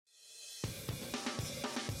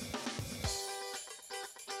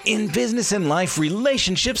In business and life,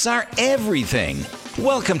 relationships are everything.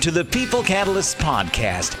 Welcome to the People Catalyst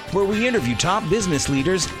podcast, where we interview top business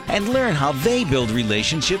leaders and learn how they build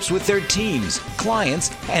relationships with their teams, clients,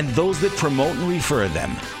 and those that promote and refer them.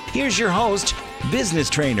 Here's your host, business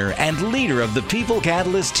trainer and leader of the People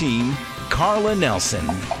Catalyst team, Carla Nelson.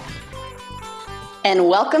 And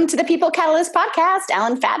welcome to the People Catalyst podcast,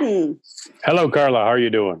 Alan Fadden. Hello, Carla. How are you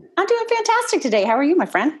doing? I'm doing fantastic today. How are you, my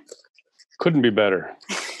friend? Couldn't be better.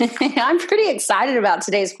 I'm pretty excited about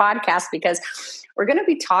today's podcast because we're going to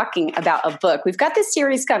be talking about a book. We've got this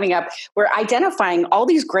series coming up. We're identifying all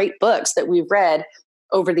these great books that we've read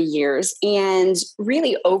over the years and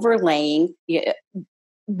really overlaying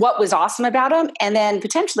what was awesome about them and then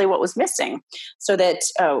potentially what was missing so that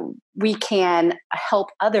we can help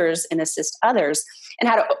others and assist others and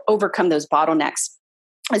how to overcome those bottlenecks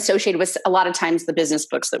associated with a lot of times the business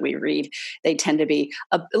books that we read. They tend to be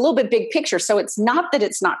a little bit big picture. So it's not that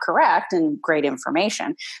it's not correct and great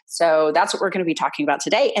information. So that's what we're going to be talking about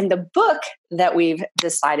today. And the book that we've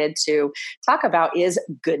decided to talk about is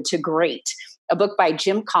Good to Great, a book by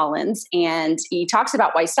Jim Collins. And he talks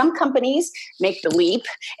about why some companies make the leap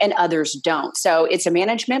and others don't. So it's a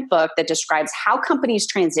management book that describes how companies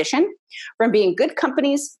transition from being good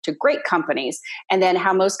companies to great companies, and then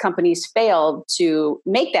how most companies fail to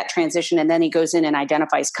make that transition. And then he goes in and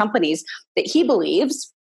identifies companies that he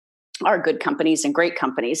believes are good companies and great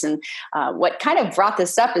companies. And what kind of brought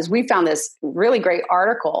this up is we found this really great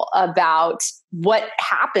article about what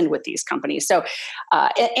happened with these companies. So,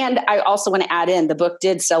 and I also want to add in, the book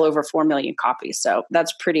did sell over 4 million copies. So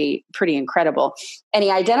that's pretty incredible. And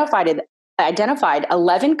he identified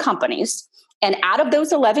 11 companies. And out of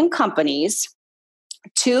those 11 companies,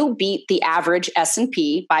 2 beat the average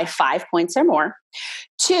S&P by 5 points or more.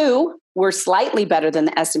 2 were slightly better than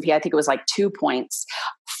the S&P. I think it was like 2 points.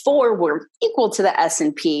 4 were equal to the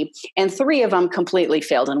S&P, and 3 of them completely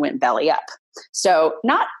failed and went belly up. So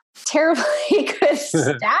not terribly good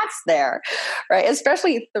stats there, right?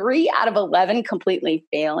 Especially 3 out of 11 completely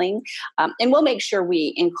failing. And we'll make sure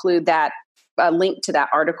we include that link to that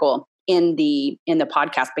article in the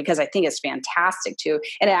podcast, because I think it's fantastic too.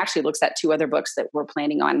 And it actually looks at 2 other books that we're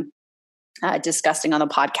planning on discussing on the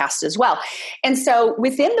podcast as well. And so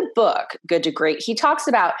within the book, Good to Great, he talks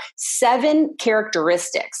about 7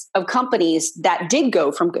 characteristics of companies that did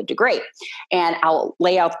go from good to great. And I'll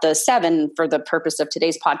lay out the 7 for the purpose of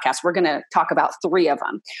today's podcast. We're going to talk about 3 of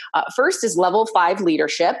them. First is level 5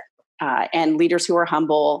 leadership, and leaders who are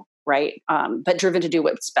humble, right? But driven to do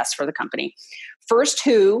what's best for the company. First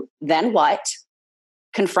who, then what,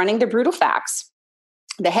 confronting the brutal facts,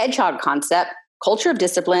 the hedgehog concept, culture of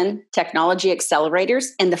discipline, technology accelerators,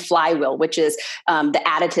 and the flywheel, which is the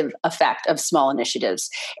additive effect of small initiatives.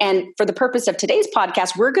 And for the purpose of today's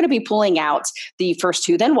podcast, we're going to be pulling out the first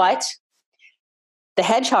who, then what, the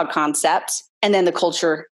hedgehog concept, and then the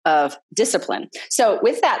culture of discipline. So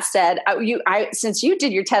with that said, since you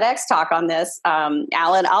did your TEDx talk on this,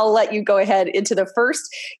 Alan, I'll let you go ahead into the first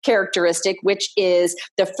characteristic, which is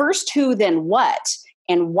the first who, then what,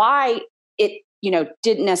 and why it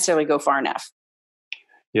didn't necessarily go far enough.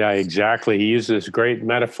 Yeah, exactly. He used this great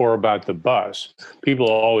metaphor about the bus. People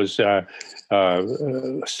always led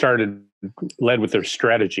with their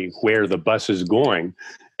strategy, where the bus is going.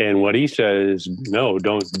 And what he says is, no,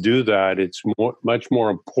 don't do that. It's much more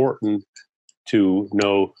important to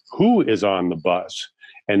know who is on the bus.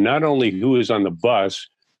 And not only who is on the bus,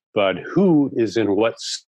 but who is in what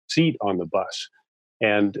seat on the bus.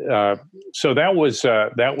 And so that was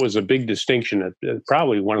a big distinction.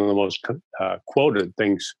 Probably one of the most quoted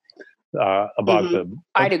things about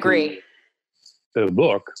I'd agree. The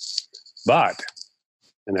book,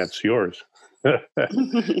 and that's yours.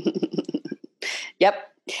 Yep.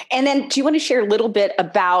 And then, do you want to share a little bit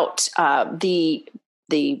about the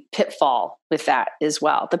pitfall with that as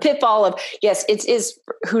well? The pitfall of, yes, it is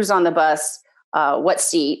who's on the bus, what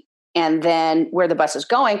seat, and then where the bus is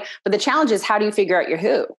going. But the challenge is, how do you figure out your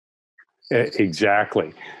who?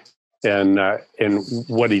 Exactly. And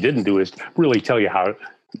what he didn't do is really tell you how to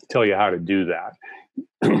do that,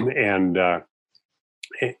 and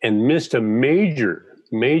missed a major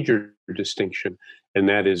distinction, and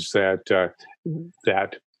that is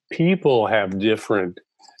that people have different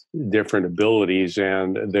abilities,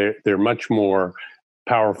 and they're much more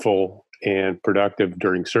powerful and productive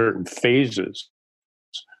during certain phases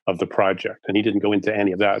of the project. And he didn't go into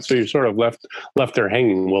any of that. So you're sort of left there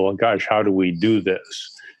hanging. Well, gosh, how do we do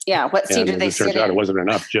this? Yeah. What seat do they sit in? It turns out it wasn't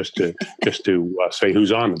enough just to say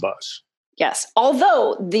who's on the bus. Yes.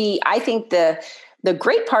 Although I think the the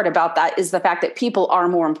great part about that is the fact that people are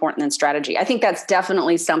more important than strategy. I think that's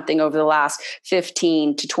definitely something over the last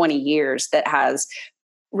 15 to 20 years that has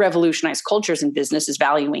revolutionized cultures in business, is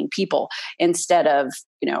valuing people instead of,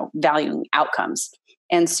 valuing outcomes.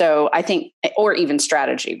 And so I think, or even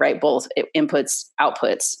strategy, right? Both inputs,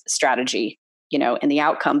 outputs, strategy, and the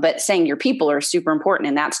outcome, but saying your people are super important.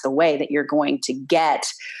 And that's the way that you're going to get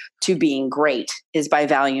to being great, is by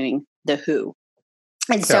valuing the who.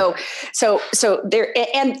 And so there,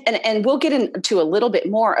 and we'll get into a little bit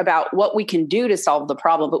more about what we can do to solve the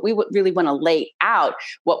problem, but we would really want to lay out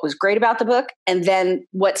what was great about the book, and then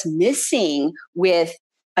what's missing with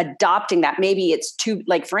adopting that. Maybe it's too,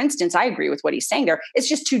 like, for instance, I agree with what he's saying there. It's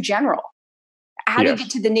just too general. How do you get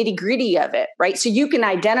to the nitty gritty of it, right? So you can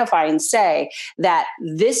identify and say that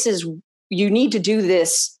you need to do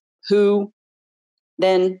this, who,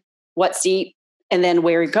 then what seat, and then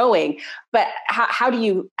where you're going. But how do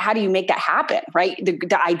you make that happen, right?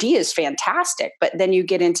 The idea is fantastic, but then you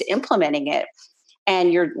get into implementing it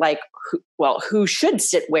and you're like, who should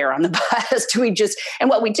sit where on the bus? And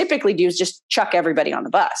what we typically do is just chuck everybody on the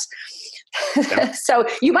bus. Yeah. So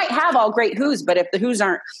you might have all great who's, but if the who's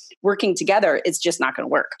aren't working together, it's just not going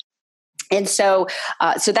to work. And so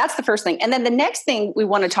that's the first thing. And then the next thing we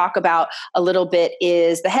want to talk about a little bit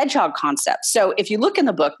is the hedgehog concept. So if you look in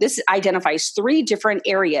the book, this identifies 3 different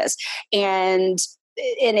areas, and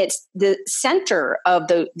it's the center of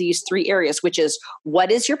these 3 areas, which is: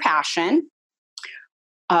 what is your passion?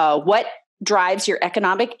 What drives your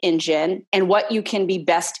economic engine, and what you can be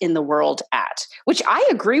best in the world at, which I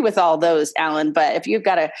agree with all those, Alan. But if you've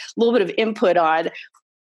got a little bit of input on,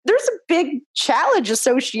 there's a big challenge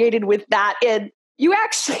associated with that. And you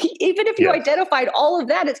actually, even if you identified all of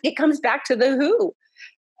that, it comes back to the who,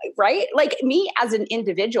 right? Like me as an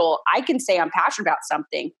individual, I can say I'm passionate about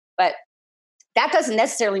something, but that doesn't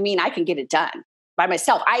necessarily mean I can get it done by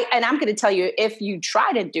myself. And I'm going to tell you, if you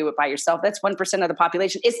try to do it by yourself, that's 1% of the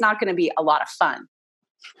population. It's not going to be a lot of fun.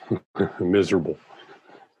 Miserable.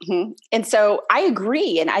 Mm-hmm. And so I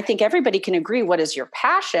agree. And I think everybody can agree what is your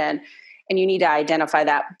passion, and you need to identify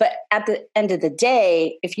that. But at the end of the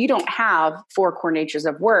day, if you don't have 4 core natures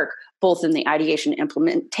of work, both in the ideation and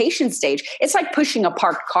implementation stage, it's like pushing a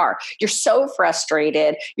parked car. You're so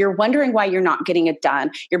frustrated. You're wondering why you're not getting it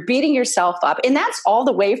done. You're beating yourself up. And that's all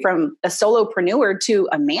the way from a solopreneur to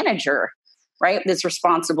a manager, right? That's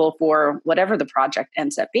responsible for whatever the project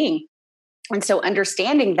ends up being. And so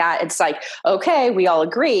understanding that, it's like, okay, we all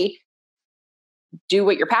agree, do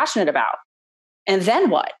what you're passionate about. And then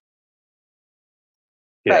what?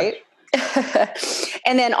 Yes. Right.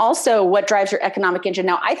 And then also, what drives your economic engine?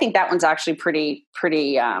 Now, I think that one's actually pretty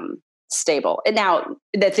stable. And now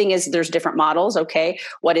the thing is, there's different models. Okay.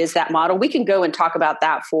 What is that model? We can go and talk about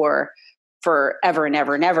that for ever and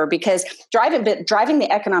ever and ever, because driving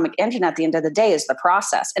the economic engine at the end of the day is the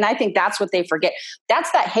process. And I think that's what they forget.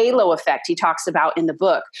 That's that halo effect he talks about in the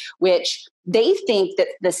book, which they think that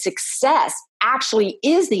the success actually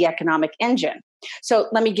is the economic engine. So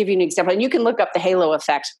let me give you an example, and you can look up the halo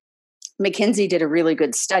effect. McKinsey did a really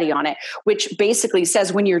good study on it, which basically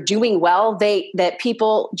says when you're doing well, that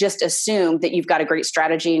people just assume that you've got a great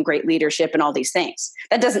strategy and great leadership and all these things.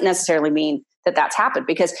 That doesn't necessarily mean that that's happened,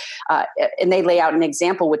 because, and they lay out an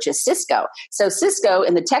example, which is Cisco. So Cisco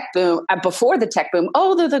in the tech boom, before the tech boom,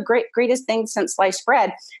 they're the greatest thing since sliced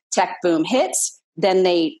bread. Tech boom hits, then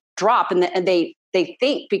they drop, and they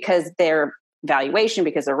think because their valuation,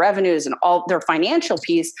 because their revenues and all their financial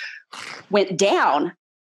piece went down,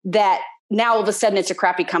 that now all of a sudden it's a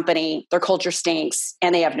crappy company, their culture stinks,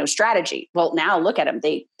 and they have no strategy. Well, now look at them.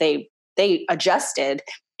 They adjusted,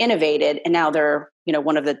 innovated, and now they're,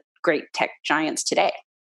 one of the great tech giants today.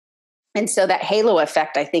 And so that halo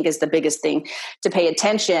effect, I think, is the biggest thing to pay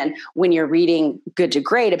attention when you're reading Good to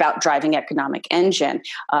Great about driving economic engine.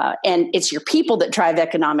 And it's your people that drive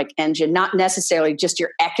economic engine, not necessarily just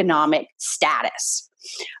your economic status.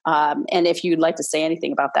 And if you'd like to say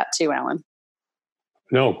anything about that too, Alan.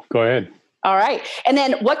 No, go ahead. All right. And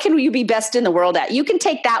then what can you be best in the world at? You can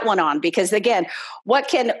take that one on, because again,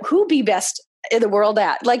 who be best in the world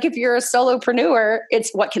at? Like if you're a solopreneur,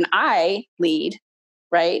 it's what can I lead,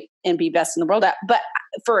 right? And be best in the world at. But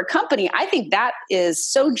for a company, I think that is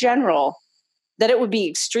so general that it would be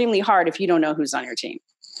extremely hard if you don't know who's on your team.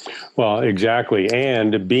 Well, exactly.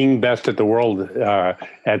 And being best at the world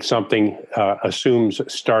at something assumes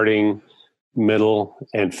starting, middle,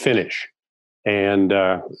 and finish. And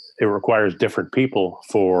it requires different people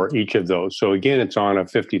for each of those. So again, it's on a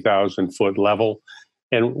 50,000 foot level.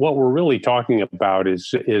 And what we're really talking about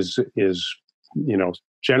is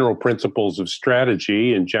general principles of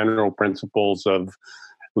strategy and general principles of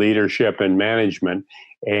leadership and management,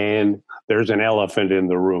 and there's an elephant in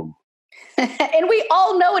the room. And we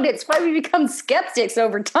all know it. It's why we become skeptics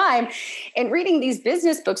over time and reading these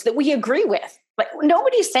business books that we agree with. But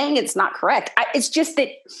nobody's saying it's not correct. It's just that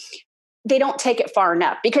they don't take it far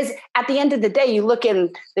enough, because at the end of the day, you look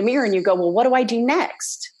in the mirror and you go, well, what do I do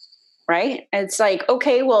next? Right? And it's like,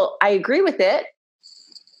 okay, well, I agree with it.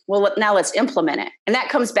 Well, now let's implement it. And that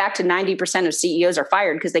comes back to 90% of CEOs are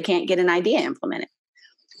fired because they can't get an idea implemented.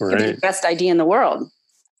 Right. It could be the best idea in the world.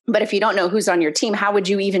 But if you don't know who's on your team, how would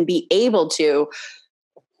you even be able to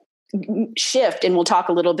shift? And we'll talk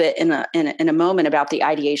a little bit in a moment about the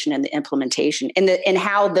ideation and the implementation, and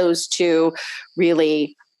how those two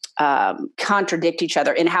really contradict each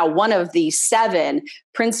other, and how one of the 7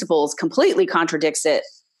 principles completely contradicts it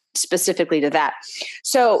specifically to that.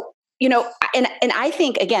 So, and I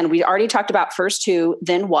think, again, we already talked about first who,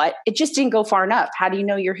 then what. It just didn't go far enough. How do you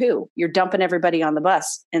know you're who? You're dumping everybody on the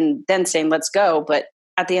bus and then saying, let's go. But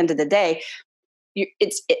at the end of the day,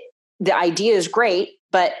 the idea is great,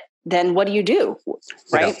 but then what do you do?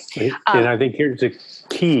 Right. Yeah. And I think here's a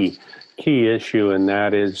key issue, and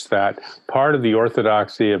that is that part of the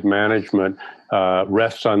orthodoxy of management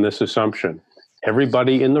rests on this assumption.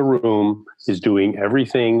 Everybody in the room is doing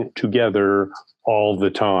everything together all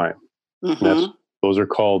the time. Mm-hmm. Those are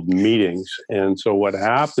called meetings. And so what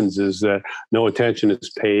happens is that no attention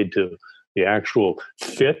is paid to the actual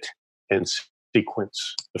fit and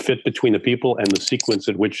sequence, the fit between the people and the sequence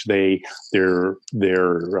at which their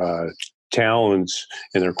talents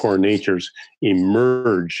and their core natures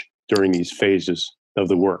emerge during these phases of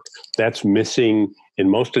the work. That's missing in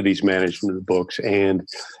most of these management books, and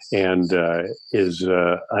is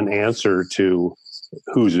an answer to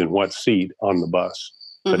who's in what seat on the bus.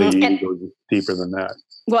 But it goes deeper than that.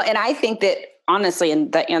 Well, and I think that honestly,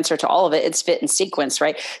 and the answer to all of it, it's fit and sequence,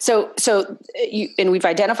 right? So we've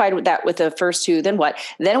identified that with the first two, then what?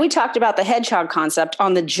 Then we talked about the hedgehog concept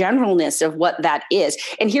on the generalness of what that is.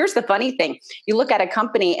 And here's the funny thing. You look at a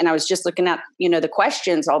company, and I was just looking at, the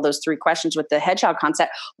questions, all those 3 questions with the hedgehog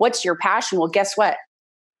concept. What's your passion? Well, guess what?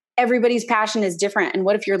 Everybody's passion is different. And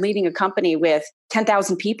what if you're leading a company with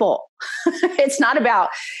 10,000 people? It's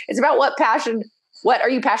about what passion. What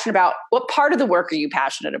are you passionate about? What part of the work are you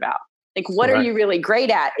passionate about? Like, what are you really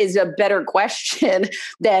great at is a better question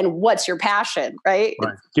than what's your passion, right?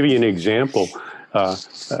 Give you an example.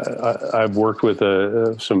 I've worked with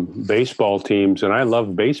some baseball teams, and I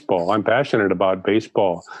love baseball. I'm passionate about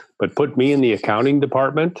baseball, but put me in the accounting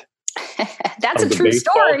department. That's a true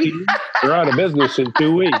story. Team, they're out of business in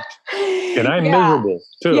 2 weeks. And I'm miserable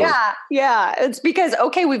too. Yeah. It's because,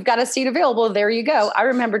 okay, we've got a seat available. There you go. I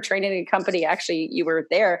remember training a company. Actually, you were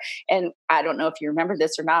there. And I don't know if you remember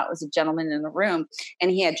this or not. It was a gentleman in the room,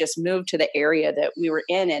 and he had just moved to the area that we were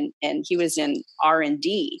in, and he was in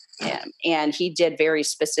R&D. And he did very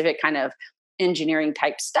specific kind of engineering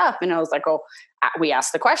type stuff. And I was like, we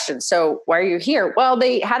asked the question. So why are you here? Well,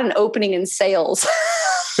 they had an opening in sales.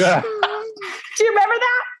 Do you remember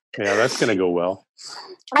that? Yeah, that's going to go well.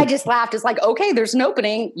 I just laughed. It's like, okay, there's an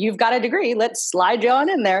opening. You've got a degree. Let's slide you on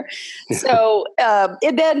in there. So,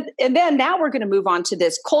 and then now we're going to move on to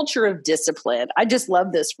this culture of discipline. I just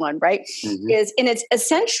love this one, right? Mm-hmm. And it's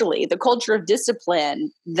essentially the culture of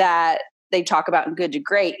discipline that they talk about in Good to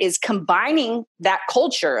Great is combining that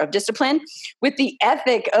culture of discipline with the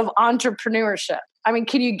ethic of entrepreneurship. I mean,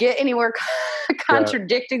 can you get anywhere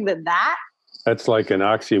contradicting than that? That's like an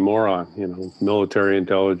oxymoron, military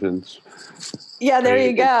intelligence. Yeah, there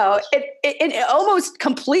you go. It almost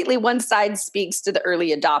completely one side speaks to the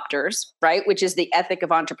early adopters, right? Which is the ethic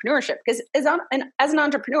of entrepreneurship. Because as an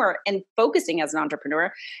entrepreneur and focusing as an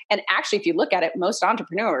entrepreneur, and actually, if you look at it, most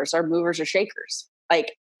entrepreneurs are movers or shakers,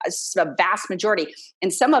 like a vast majority.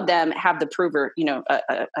 And some of them have the prover,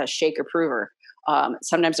 a shaker prover,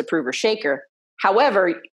 sometimes a prover shaker.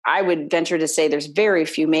 However, I would venture to say there's very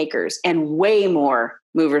few makers and way more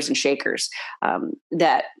movers and shakers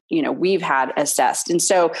that we've had assessed. And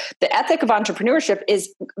so the ethic of entrepreneurship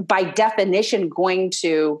is by definition going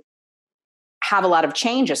to have a lot of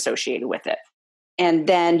change associated with it. And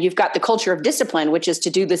then you've got the culture of discipline, which is to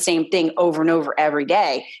do the same thing over and over every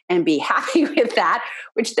day and be happy with that,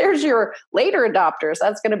 which there's your later adopters.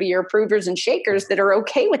 That's going to be your provers and shakers that are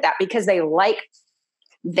okay with that because they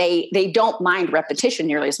don't mind repetition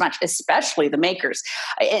nearly as much, especially the makers.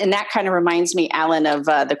 And that kind of reminds me, Alan, of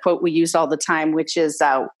the quote we use all the time, which is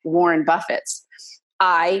Warren Buffett's,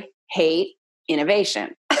 "I hate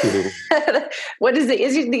innovation." Mm-hmm. What is it?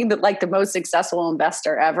 Is he like the most successful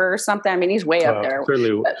investor ever or something? I mean, he's way up there.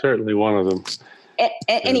 Certainly one of them.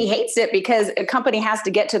 And he hates it because a company has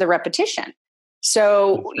to get to the repetition.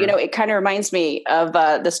 So, it kind of reminds me of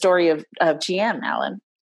the story of GM, Alan.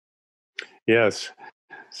 Yes.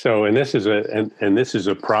 So, and this is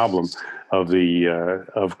a problem of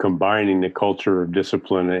of combining the culture of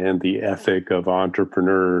discipline and the ethic of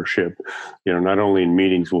entrepreneurship. Not only in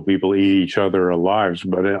meetings will people eat each other alive,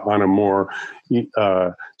 but on a more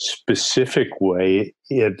specific way,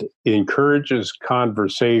 it encourages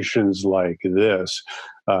conversations like this.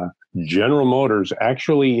 General Motors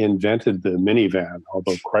actually invented the minivan,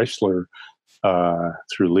 although Chrysler,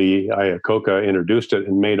 through Lee Iacocca, introduced it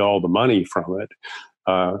and made all the money from it.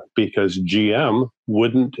 Because GM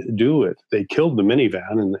wouldn't do it. They killed the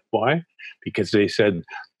minivan. And why? Because they said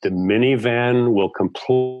the minivan will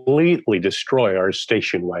completely destroy our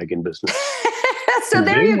station wagon business. So and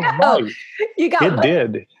there you go. Right. You got it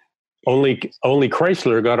did. Only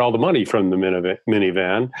Chrysler got all the money from the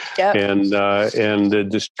minivan, yep. and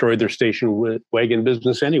destroyed their station wagon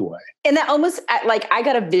business anyway. And that almost I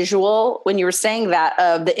got a visual when you were saying that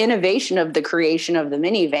of the innovation of the creation of the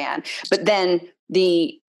minivan, but then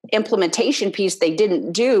the implementation piece they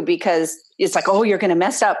didn't do because it's like, oh, you're going to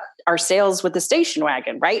mess up our sales with the station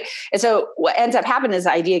wagon, right? And so what ends up happening is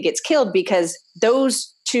the idea gets killed because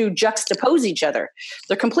those two juxtapose each other.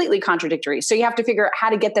 They're completely contradictory. So you have to figure out how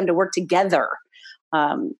to get them to work together,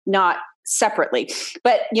 not separately.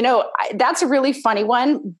 But, that's a really funny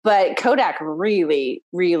one. But Kodak really,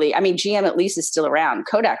 really, GM at least is still around.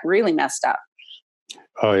 Kodak really messed up.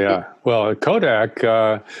 Oh, yeah. Well, Kodak,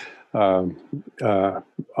 I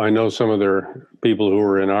know some of their people who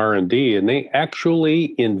were in R&D, and they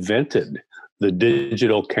actually invented the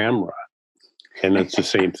digital camera. And it's the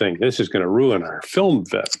same thing. This is going to ruin our film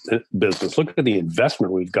business. Look at the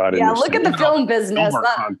investment we've got in this. Yeah, look at the film business. Our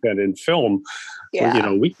content in film.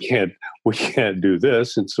 Yeah. We can't do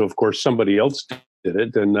this. And so, of course, somebody else did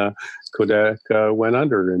it. And Kodak went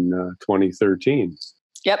under in 2013.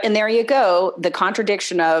 Yep. And there you go. The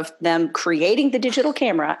contradiction of them creating the digital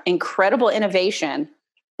camera, incredible innovation.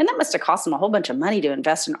 And that must have cost them a whole bunch of money to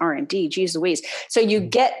invest in R&D. Geez Louise. So you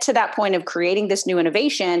get to that point of creating this new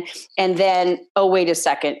innovation and then, oh, wait a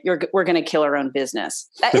second, we're going to kill our own business.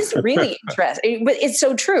 That is really interesting. But it's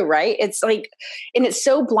so true, right? It's like, and it's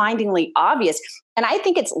so blindingly obvious. And I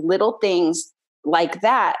think it's little things like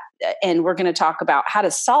that. And we're going to talk about how to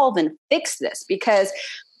solve and fix this because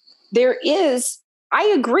I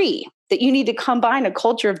agree that you need to combine a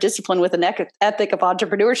culture of discipline with an ethic of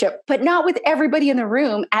entrepreneurship, but not with everybody in the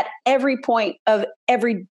room at every point of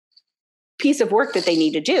every piece of work that they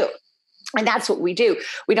need to do. And that's what we do.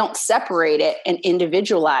 We don't separate it and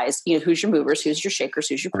individualize, who's your movers, who's your shakers,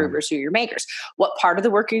 who's your provers, who are your makers, what part of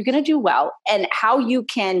the work are you going to do well, and how you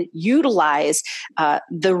can utilize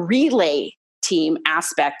the relay team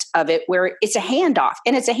aspect of it where it's a handoff,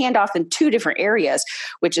 and it's a handoff in two different areas,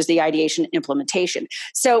 which is the ideation and implementation.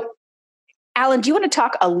 So Alan, do you want to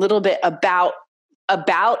talk a little bit about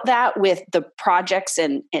that with the projects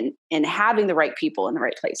and having the right people in the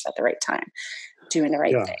right place at the right time, doing the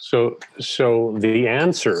right thing? So the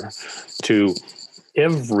answer to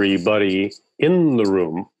everybody in the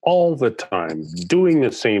room all the time doing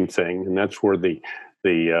the same thing, and that's where the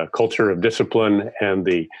culture of discipline and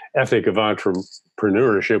the ethic of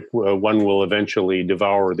entrepreneurship, one will eventually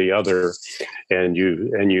devour the other, and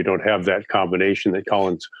you don't have that combination that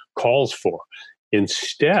Collins calls for.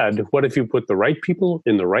 Instead, what if you put the right people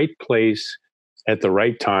in the right place at the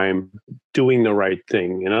right time, doing the right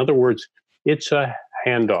thing? In other words, it's a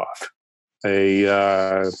handoff.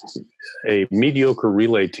 A mediocre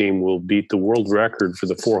relay team will beat the world record for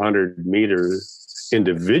the 400-meter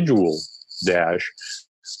individual dash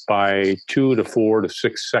by 2 to 4 to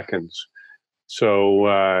 6 seconds.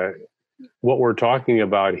 So what we're talking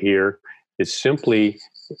about here is simply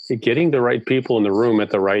getting the right people in the room at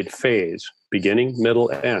the right phase, beginning, middle,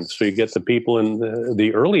 end. So you get the people in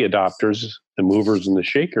the early adopters, the movers and the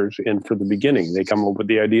shakers, in for the beginning. They come up with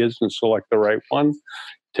the ideas and select the right one,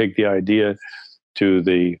 take the idea to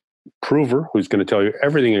the prover, who's going to tell you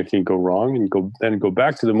everything that can go wrong, and go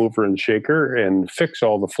back to the mover and shaker and fix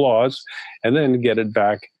all the flaws, and then get it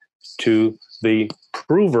back to the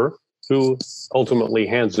prover, who ultimately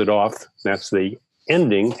hands it off. That's the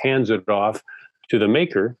ending, hands it off to the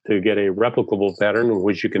maker to get a replicable pattern in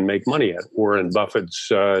which you can make money at. Warren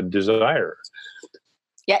Buffett's desire.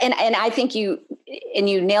 Yeah, and I think you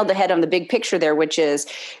nailed the head on the big picture there, which is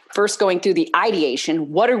first going through the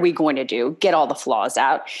ideation. What are we going to do? Get all the flaws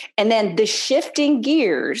out, and then the shifting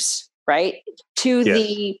gears, right, to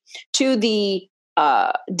the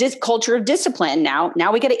culture of discipline.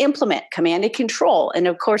 Now we got to implement command and control, and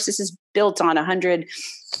of course, this is built on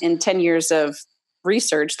 110 years of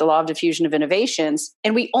research, the law of diffusion of innovations,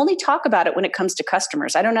 and we only talk about it when it comes to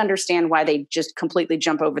customers. I don't understand why they just completely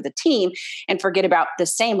jump over the team and forget about the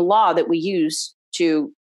same law that we use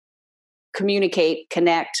to communicate,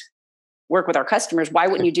 connect, work with our customers. Why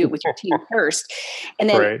wouldn't you do it with your team first?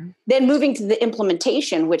 And then moving to the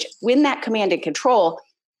implementation, which when that command and control,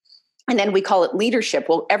 and then we call it leadership.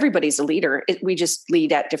 Well, everybody's a leader. We just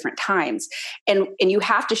lead at different times. And you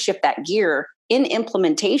have to shift that gear in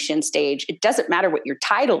implementation stage. It doesn't matter what your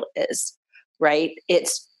title is, right?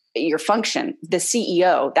 It's your function. The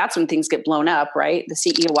CEO, that's when things get blown up, right? The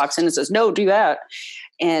CEO walks in and says, no, do that.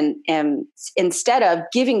 And instead of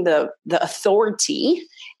giving the authority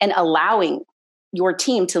and allowing your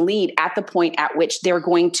team to lead at the point at which they're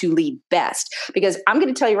going to lead best. Because I'm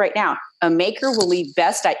going to tell you right now, a maker will lead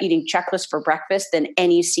best at eating checklists for breakfast than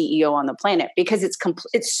any CEO on the planet, because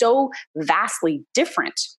it's so vastly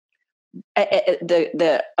different.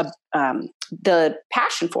 The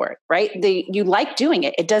passion for it, right? You like doing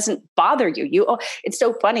it. It doesn't bother you. It's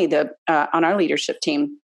so funny. On our leadership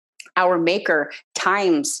team, our maker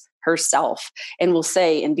times herself and will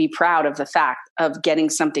say and be proud of the fact of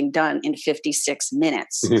getting something done in 56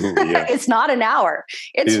 minutes. It's not an hour.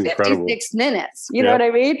 It's 56 minutes. You know what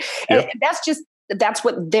I mean? Yep. And that's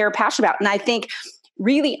what they're passionate about. And I think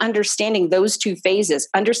really understanding those two phases,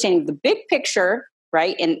 understanding the big picture,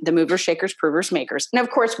 right? And the movers, shakers, provers, makers. And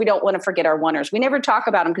of course, we don't want to forget our oneers. We never talk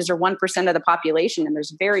about them because they're 1% of the population and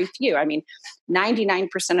there's very few. I mean, 99%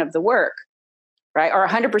 of the work, right? Or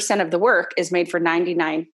 100% of the work is made for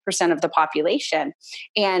 99% of the population.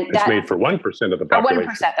 And it's made for 1% of the population.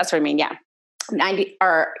 1%, that's what I mean. Yeah.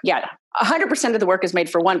 100% of the work is made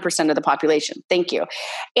for 1% of the population. Thank you.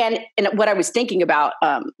 And what I was thinking about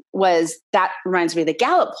was, that reminds me of the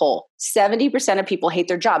Gallup poll. 70% of people hate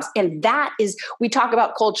their jobs. And that is, we talk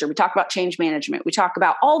about culture. We talk about change management. We talk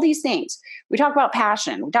about all these things. We talk about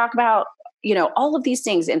passion. We talk about, all of these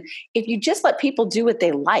things. And if you just let people do what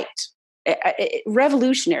they liked,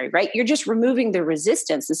 revolutionary, right? You're just removing the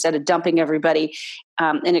resistance instead of dumping everybody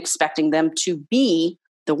and expecting them to be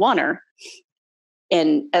the oneer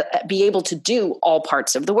and be able to do all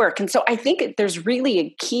parts of the work. And so I think there's really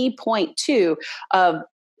a key point too of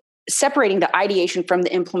separating the ideation from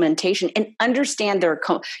the implementation, and understand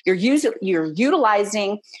you're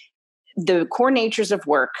utilizing the core natures of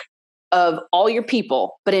work of all your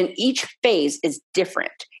people, but in each phase is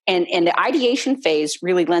different. And the ideation phase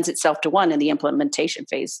really lends itself to one, and the implementation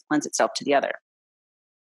phase lends itself to the other.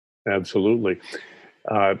 Absolutely.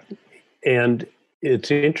 And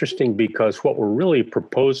it's interesting because what we're really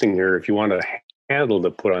proposing here, if you want a handle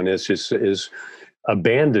to put on this, is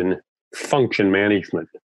abandon function management.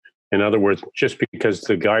 In other words, just because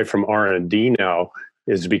the guy from R&D now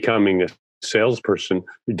is becoming a salesperson,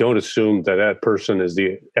 you don't assume that person is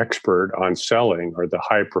the expert on selling or the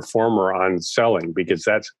high performer on selling, because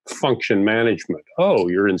that's function management. Oh,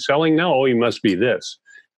 you're in selling now? Oh, you must be this.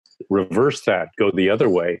 Reverse that. Go the other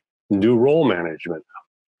way. Do role management.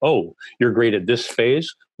 Oh, you're great at this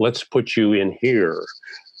phase. Let's put you in here.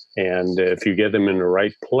 And if you get them in the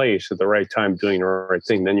right place at the right time, doing the right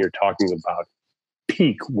thing, then you're talking about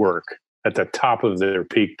peak work at the top of their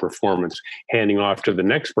peak performance, handing off to the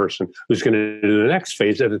next person who's going to do the next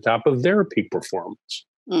phase at the top of their peak performance.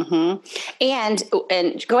 Mm-hmm.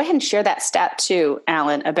 And go ahead and share that stat too,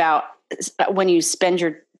 Alan, about when you spend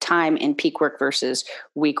your time in peak work versus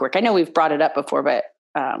week work. I know we've brought it up before, but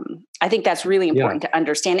I think that's really important to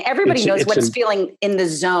understand. Everybody knows what's feeling in the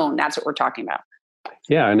zone. That's what we're talking about.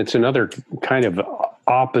 Yeah, and it's another kind of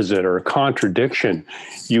opposite or contradiction.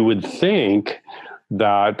 You would think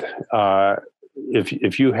that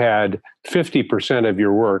if you had 50% of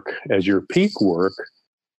your work as your peak work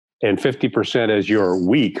and 50% as your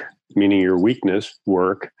weak, meaning your weakness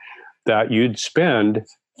work, that you'd spend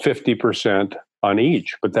 50% on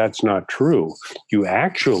each. But that's not true. You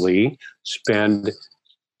actually spend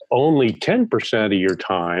only 10% of your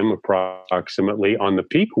time approximately on the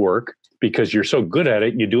peak work, because you're so good at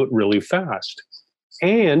it, you do it really fast.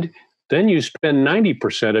 And then you spend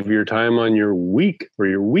 90% of your time on your weak or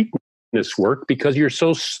your weakness work because you're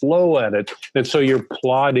so slow at it. And so you're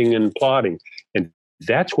plodding and plodding. And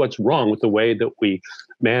that's what's wrong with the way that we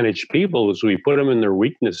manage people, is we put them in their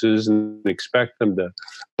weaknesses and expect them to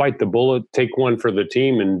bite the bullet, take one for the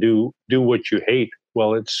team, and do what you hate.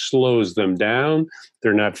 Well, it slows them down.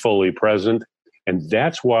 They're not fully present. And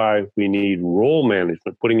that's why we need role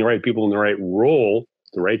management, putting the right people in the right role,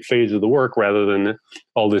 the right phase of the work, rather than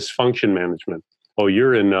all this function management. Oh,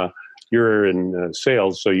 you're in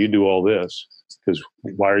sales, so you do all this. Because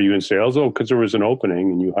why are you in sales? Oh, because there was an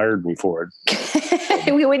opening and you hired me for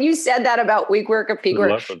it. When you said that about week work or peak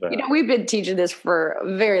work, that. We've been teaching this for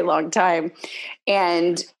a very long time.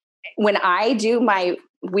 And when I do my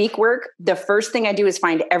week work, the first thing I do is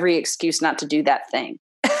find every excuse not to do that thing.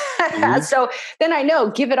 Mm-hmm. So then I know,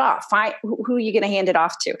 give it off. Find who are you going to hand it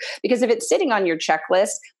off to? Because if it's sitting on your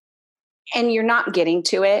checklist and you're not getting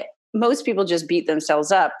to it, most people just beat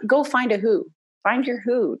themselves up. Go find a who. Find your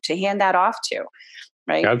who to hand that off to,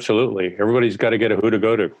 right? Absolutely. Everybody's got to get a who to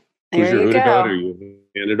go to. Who's your who to go to? You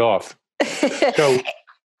hand it off.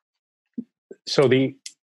 So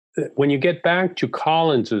when you get back to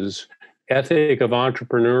Collins's ethic of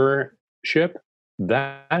entrepreneurship,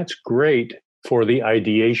 that's great for the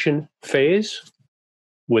ideation phase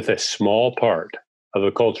with a small part of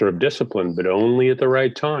the culture of discipline, but only at the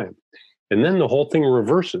right time. And then the whole thing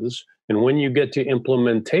reverses. And when you get to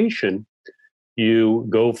implementation, you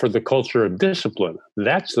go for the culture of discipline.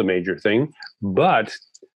 That's the major thing. But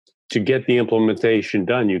to get the implementation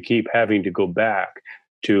done, you keep having to go back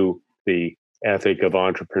to the ethic of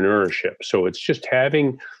entrepreneurship. So it's just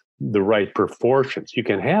having the right proportions. You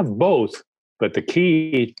can have both, but the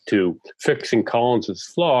key to fixing Collins's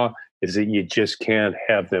flaw is that you just can't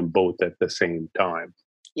have them both at the same time.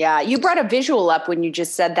 Yeah, you brought a visual up when you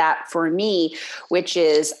just said that for me, which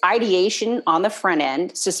is ideation on the front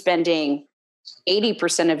end, suspending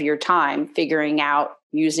 80% of your time figuring out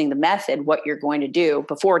using the method what you're going to do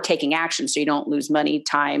before taking action so you don't lose money,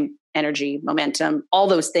 time, energy, momentum, all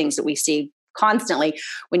those things that we see constantly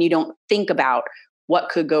when you don't think about what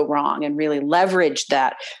could go wrong and really leverage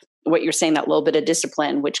that, what you're saying, that little bit of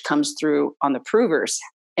discipline, which comes through on the provers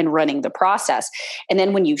and running the process. And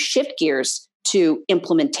then when you shift gears to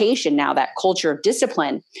implementation, now that culture of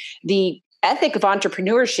discipline, the ethic of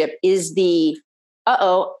entrepreneurship is the,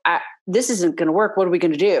 this isn't going to work. What are we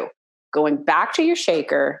going to do? Going back to your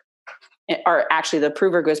shaker, or actually the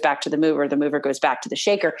prover goes back to the mover goes back to the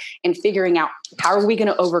shaker, and figuring out how are we going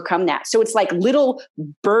to overcome that? So it's like little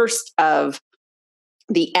bursts of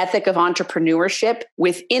the ethic of entrepreneurship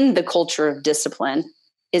within the culture of discipline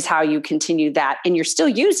is how you continue that. And you're still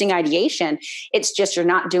using ideation. It's just you're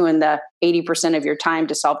not doing the 80% of your time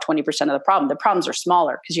to solve 20% of the problem. The problems are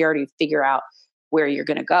smaller because you already figure out where you're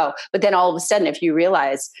going to go. But then all of a sudden, if you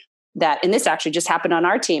realize that, and this actually just happened on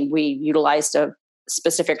our team, we utilized a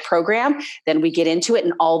specific program, then we get into it,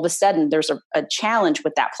 and all of a sudden there's a challenge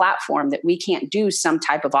with that platform that we can't do some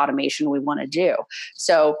type of automation we want to do.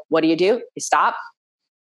 So what do? You stop.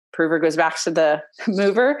 Prover goes back to the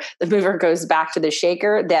mover goes back to the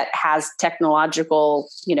shaker that has technological,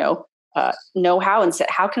 know-how, and said,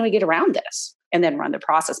 how can we get around this? And then run the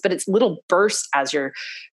process. But it's little bursts as you're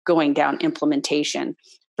going down implementation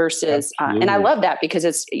versus, and I love that because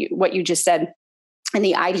it's what you just said. In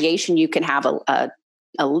the ideation, you can have a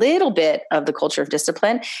little bit of the culture of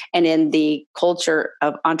discipline, and in the culture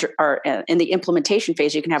of in the implementation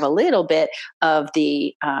phase, you can have a little bit of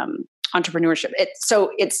the entrepreneurship.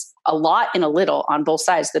 So it's a lot and a little on both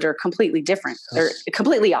sides that are completely different. They're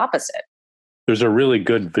completely opposite. There's a really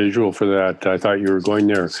good visual for that. I thought you were going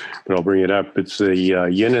there, but I'll bring it up. It's the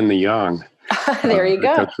yin and the yang. There you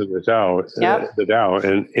go. The Tao.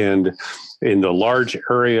 And in the large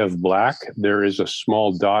area of black, there is a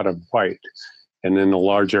small dot of white. And in the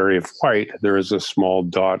large area of white, there is a small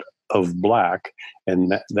dot of black.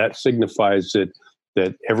 And that signifies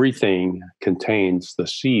that everything contains the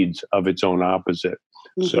seeds of its own opposite.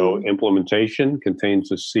 Mm-hmm. So implementation contains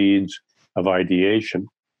the seeds of ideation,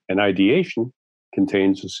 and ideation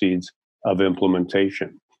contains the seeds of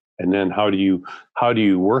implementation. And then how do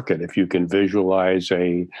you work it? If you can visualize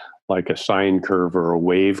like a sine curve or a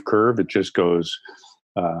wave curve, it just goes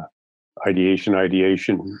ideation,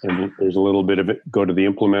 and there's a little bit of it go to the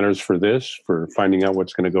implementers for finding out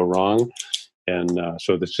what's going to go wrong. And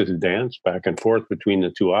so this is a dance back and forth between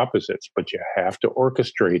the two opposites, but you have to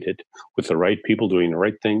orchestrate it with the right people doing the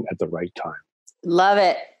right thing at the right time. Love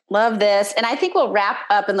it. Love this. And I think we'll wrap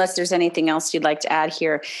up unless there's anything else you'd like to add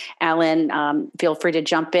here, Alan. Feel free to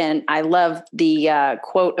jump in. I love the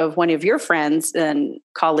quote of one of your friends and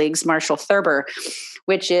colleagues, Marshall Thurber,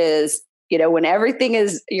 which is, when everything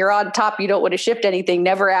is, you're on top, you don't want to shift anything,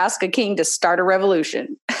 never ask a king to start a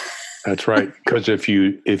revolution. That's right. Because if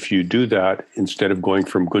you do that, instead of going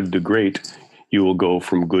from good to great, you will go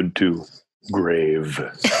from good to grave.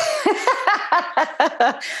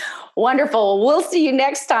 Wonderful. We'll see you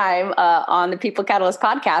next time on the People Catalyst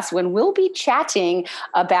podcast, when we'll be chatting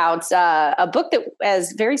about a book that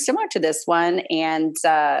is very similar to this one, and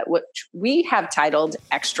which we have titled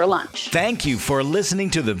Extra Lunch. Thank you for listening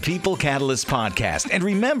to the People Catalyst podcast. And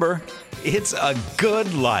remember, it's a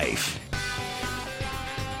good life.